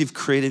works you've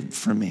created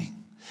for me?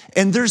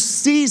 And there's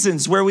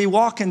seasons where we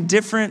walk in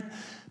different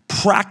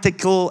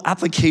practical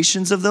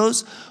applications of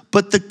those,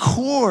 but the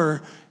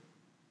core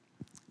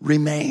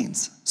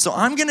remains. So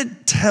I'm going to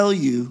tell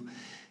you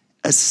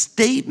a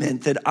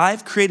statement that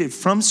I've created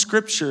from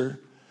scripture,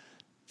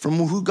 from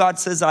who God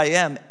says I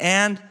am,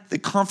 and the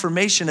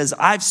confirmation as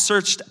I've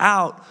searched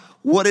out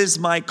what is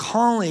my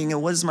calling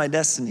and what is my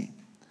destiny.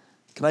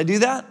 Can I do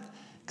that?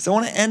 Because I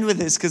want to end with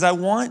this, because I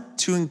want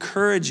to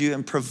encourage you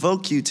and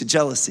provoke you to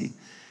jealousy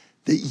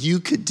that you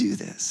could do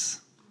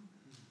this.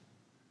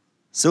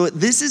 So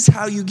this is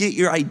how you get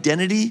your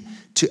identity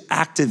to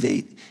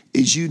activate,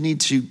 is you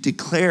need to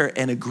declare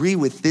and agree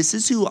with, this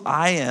is who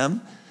I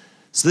am.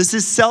 So this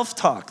is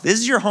self-talk. This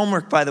is your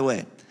homework, by the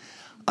way.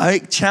 I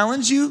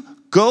challenge you,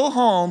 go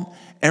home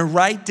and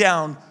write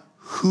down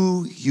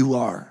who you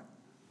are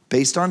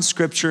based on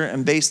scripture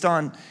and based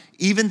on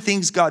even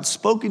things God's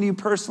spoken to you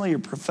personally or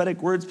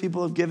prophetic words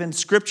people have given,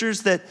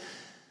 scriptures that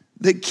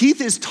Keith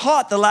has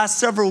taught the last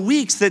several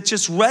weeks that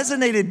just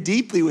resonated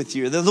deeply with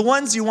you. They're the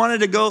ones you wanted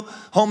to go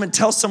home and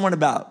tell someone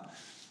about.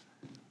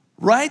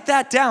 Write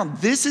that down.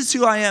 This is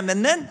who I am.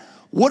 And then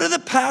what are the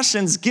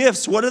passions,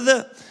 gifts? What are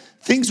the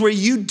things where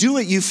you do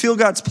it, you feel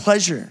God's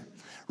pleasure?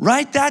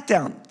 Write that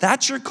down.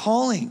 That's your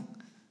calling.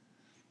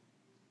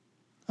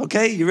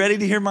 Okay, you ready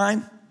to hear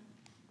mine?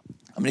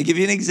 I'm going to give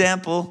you an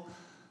example,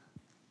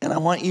 and I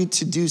want you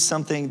to do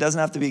something. It doesn't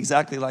have to be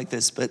exactly like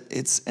this, but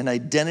it's an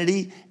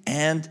identity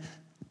and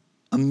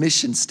a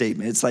mission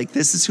statement. It's like,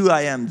 this is who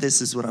I am.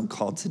 This is what I'm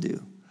called to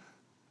do.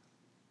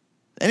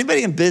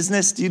 Anybody in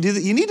business, do you do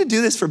that? You need to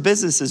do this for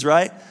businesses,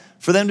 right?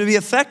 For them to be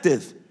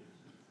effective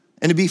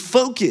and to be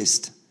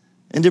focused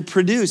and to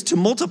produce, to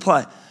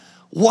multiply.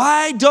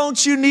 Why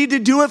don't you need to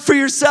do it for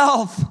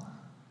yourself?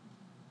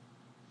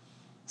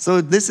 So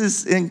this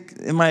is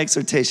in my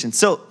exhortation.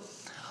 So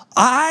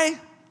I,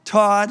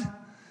 Todd,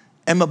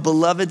 am a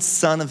beloved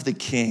son of the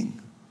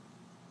King.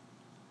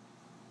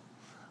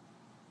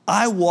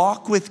 I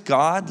walk with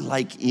God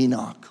like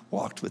Enoch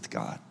walked with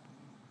God.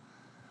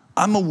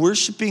 I'm a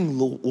worshiping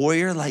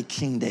warrior like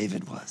King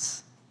David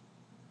was.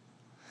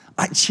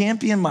 I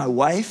champion my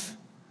wife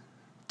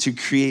to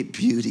create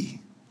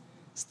beauty.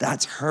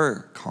 That's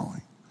her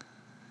calling.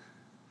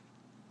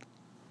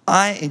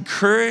 I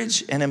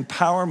encourage and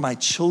empower my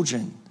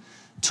children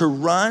to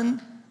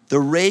run the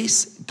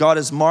race God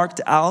has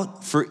marked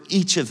out for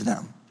each of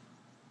them.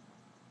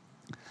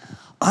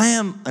 I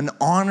am an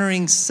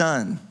honoring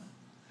son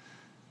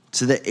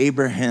to the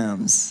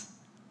Abrahams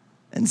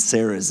and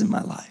Sarahs in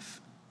my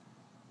life.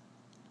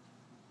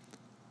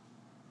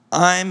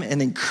 I'm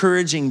an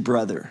encouraging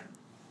brother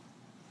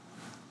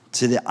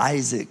to the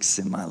Isaacs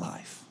in my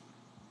life.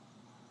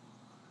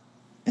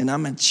 And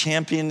I'm a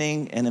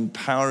championing and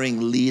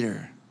empowering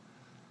leader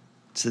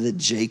to the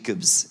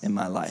Jacobs in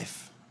my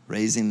life,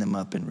 raising them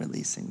up and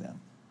releasing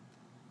them.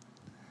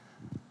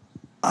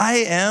 I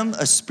am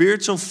a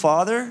spiritual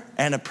father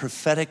and a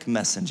prophetic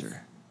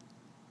messenger.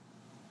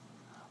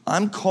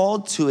 I'm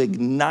called to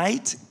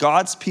ignite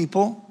God's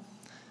people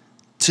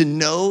to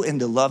know and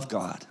to love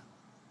God,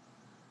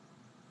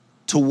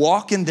 to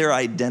walk in their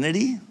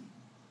identity,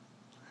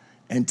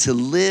 and to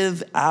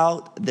live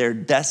out their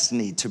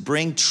destiny, to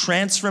bring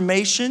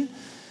transformation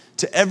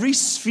to every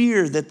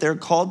sphere that they're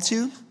called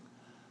to,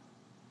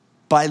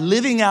 by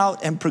living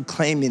out and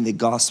proclaiming the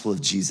gospel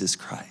of Jesus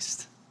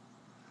Christ.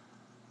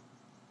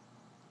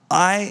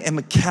 I am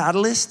a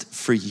catalyst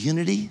for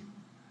unity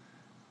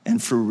and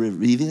for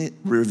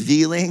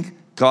revealing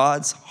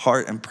God's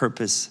heart and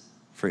purpose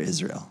for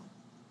Israel.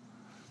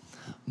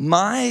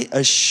 My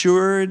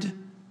assured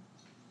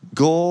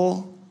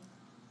goal,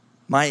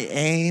 my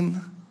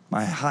aim,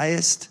 my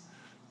highest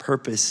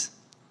purpose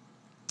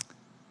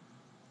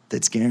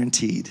that's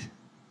guaranteed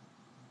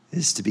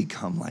is to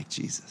become like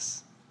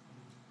Jesus.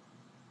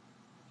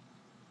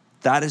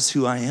 That is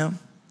who I am.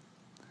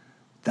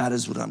 That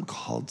is what I'm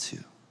called to.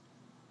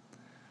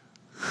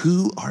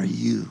 Who are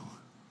you?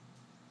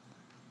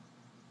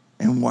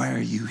 And why are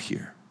you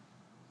here?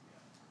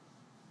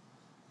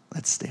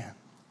 Let's stand.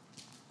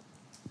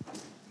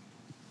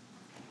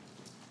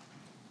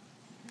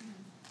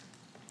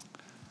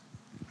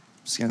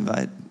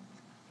 I'm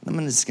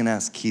just gonna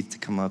ask Keith to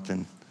come up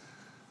and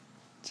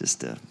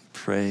just to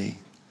pray.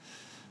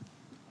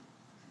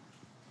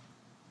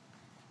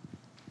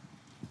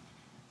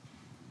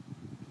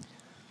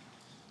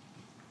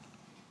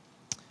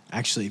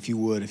 Actually, if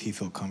you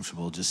feel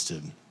comfortable, just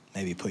to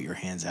maybe put your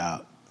hands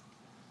out,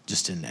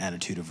 just in an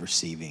attitude of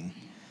receiving.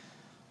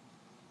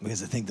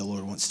 Because I think the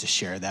Lord wants to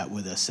share that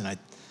with us. And I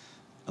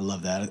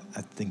love that.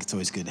 I think it's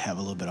always good to have a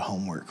little bit of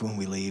homework when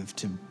we leave,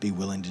 to be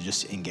willing to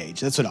just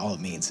engage. That's what all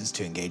it means, is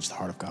to engage the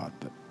heart of God.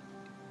 But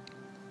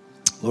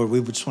Lord,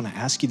 we just want to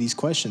ask you these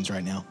questions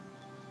right now.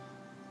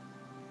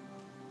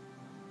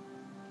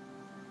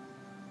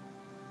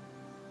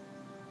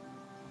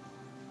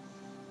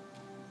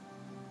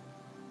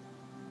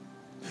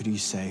 Who do you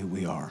say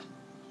we are?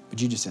 Would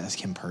you just ask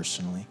him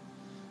personally,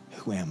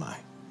 who am I?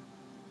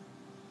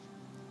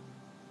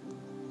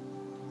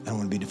 I don't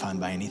want to be defined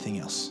by anything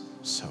else.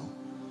 So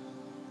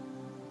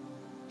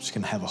I'm just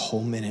going to have a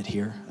whole minute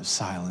here of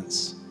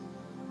silence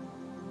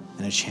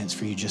and a chance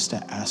for you just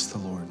to ask the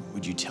Lord,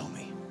 would you tell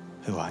me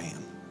who I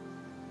am?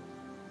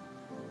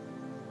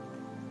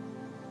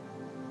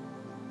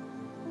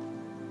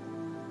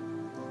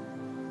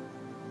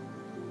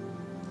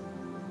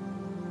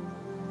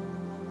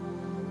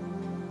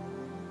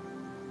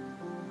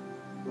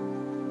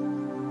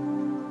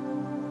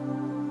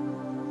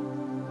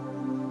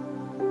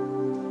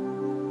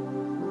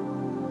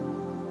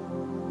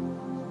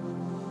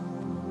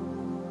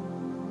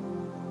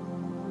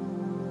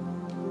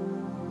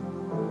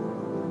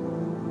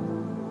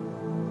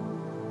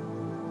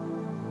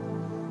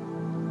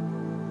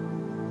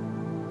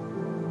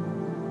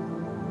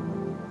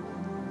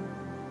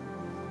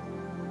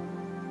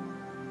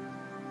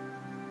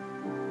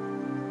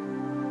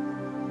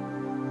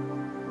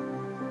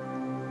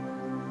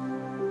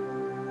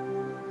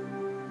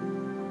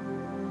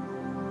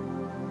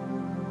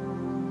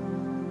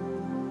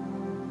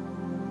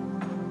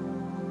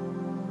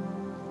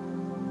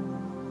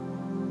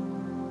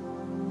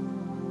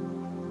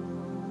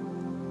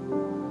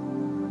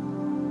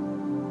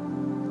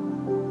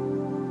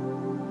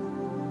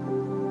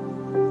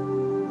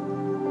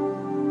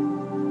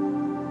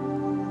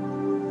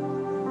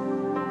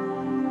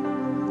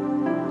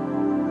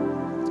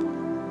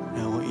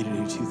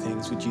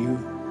 Would you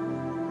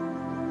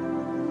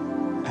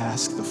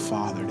ask the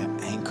Father to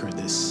anchor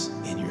this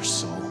in your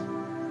soul?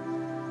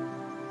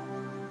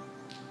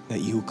 That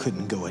you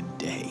couldn't go a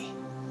day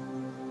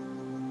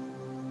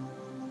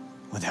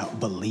without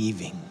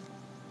believing.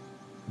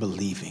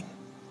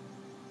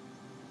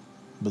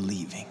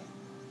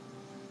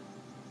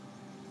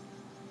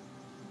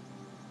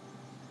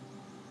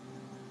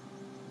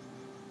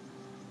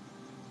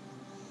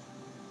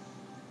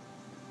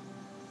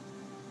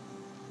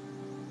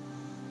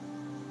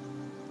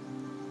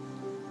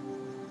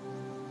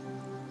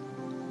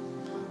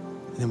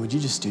 And then would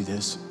you just do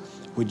this?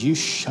 Would you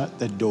shut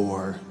the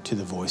door to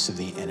the voice of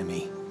the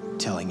enemy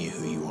telling you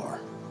who you are?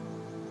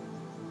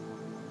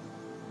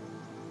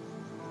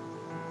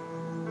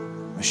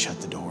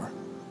 Shut the door.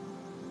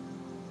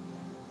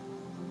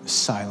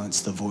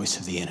 Silence the voice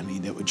of the enemy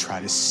that would try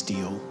to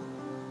steal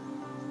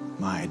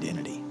my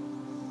identity.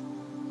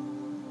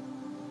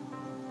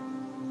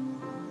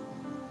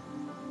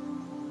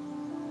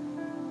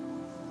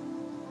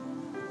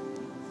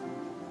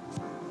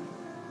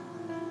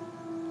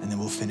 And then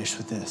we'll finish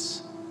with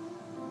this.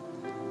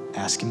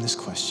 Ask him this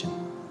question.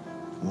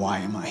 Why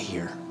am I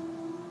here?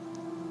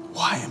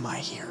 Why am I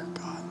here,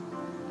 God?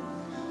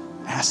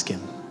 Ask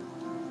him.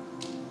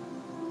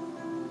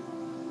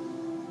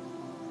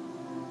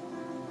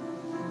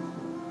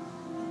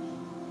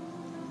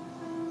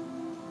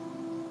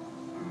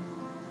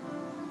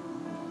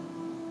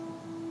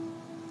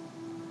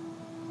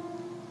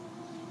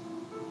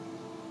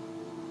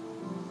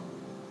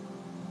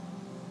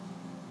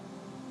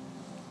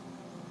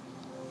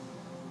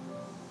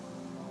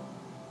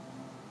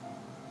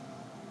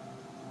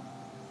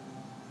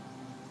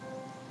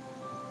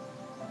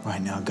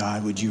 Right now,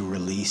 God, would you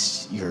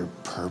release your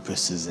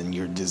purposes and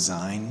your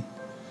design,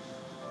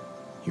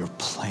 your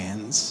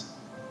plans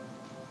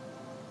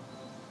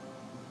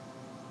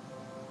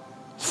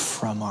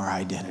from our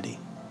identity?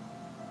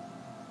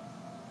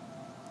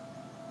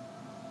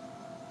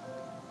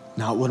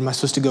 Not what am I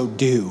supposed to go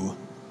do?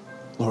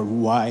 Lord,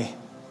 why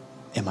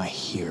am I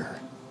here?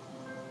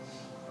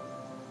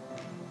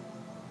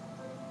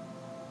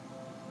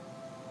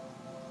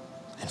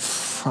 And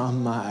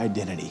from my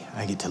identity,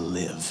 I get to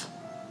live.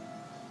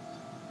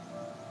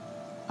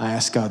 I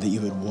ask God that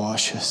you would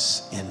wash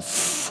us in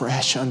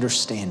fresh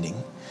understanding.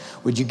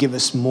 Would you give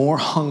us more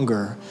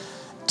hunger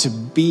to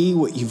be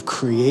what you've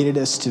created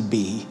us to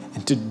be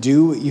and to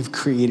do what you've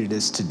created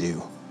us to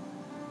do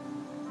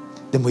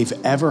than we've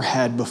ever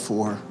had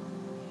before,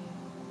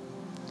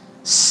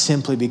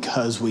 simply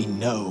because we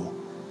know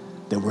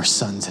that we're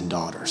sons and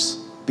daughters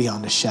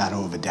beyond a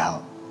shadow of a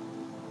doubt.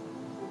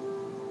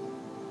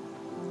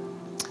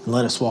 And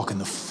let us walk in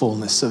the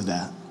fullness of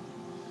that.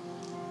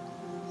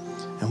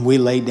 And we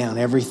lay down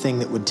everything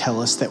that would tell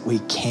us that we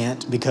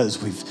can't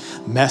because we've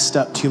messed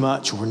up too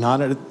much, or we're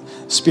not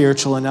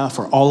spiritual enough,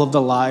 or all of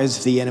the lies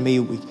of the enemy.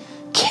 We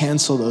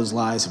cancel those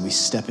lies and we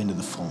step into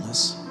the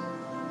fullness.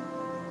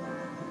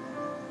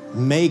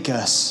 Make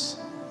us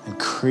and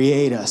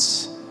create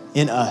us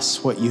in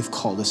us what you've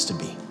called us to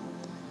be.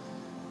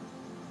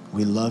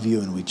 We love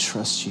you and we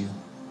trust you.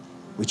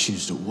 We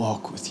choose to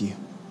walk with you.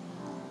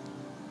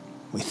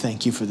 We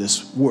thank you for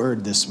this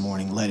word this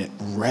morning. Let it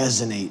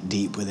resonate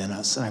deep within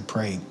us. And I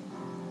pray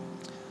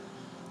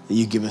that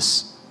you give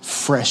us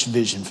fresh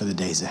vision for the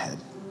days ahead.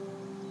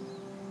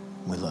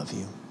 We love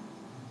you.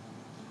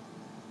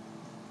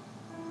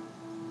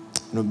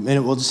 In a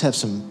minute, we'll just have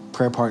some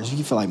prayer partners. If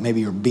you feel like maybe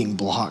you're being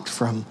blocked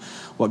from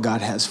what God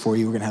has for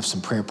you, we're going to have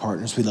some prayer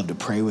partners. We'd love to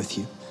pray with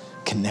you,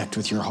 connect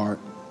with your heart,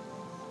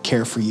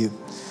 care for you,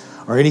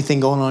 or anything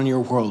going on in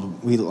your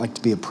world. We'd like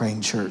to be a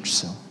praying church,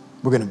 so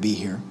we're going to be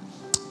here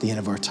at the end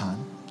of our time.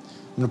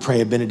 I'm going to pray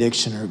a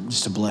benediction or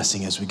just a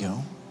blessing as we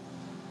go.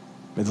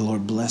 May the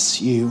Lord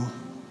bless you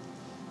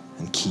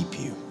and keep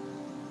you.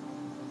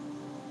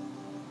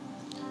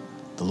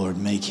 The Lord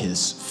make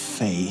his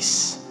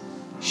face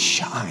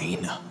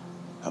shine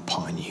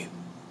upon you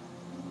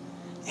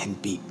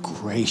and be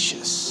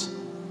gracious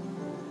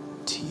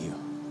to you.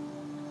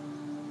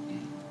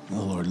 May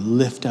the Lord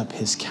lift up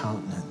his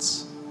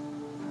countenance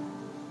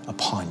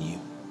upon you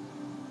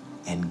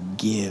and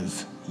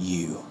give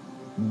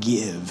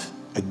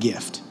a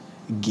gift,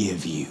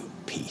 give you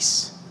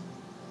peace.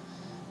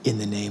 In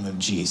the name of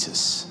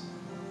Jesus,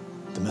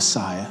 the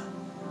Messiah,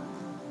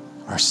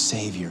 our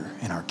Savior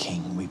and our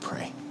King, we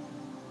pray.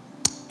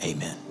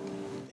 Amen.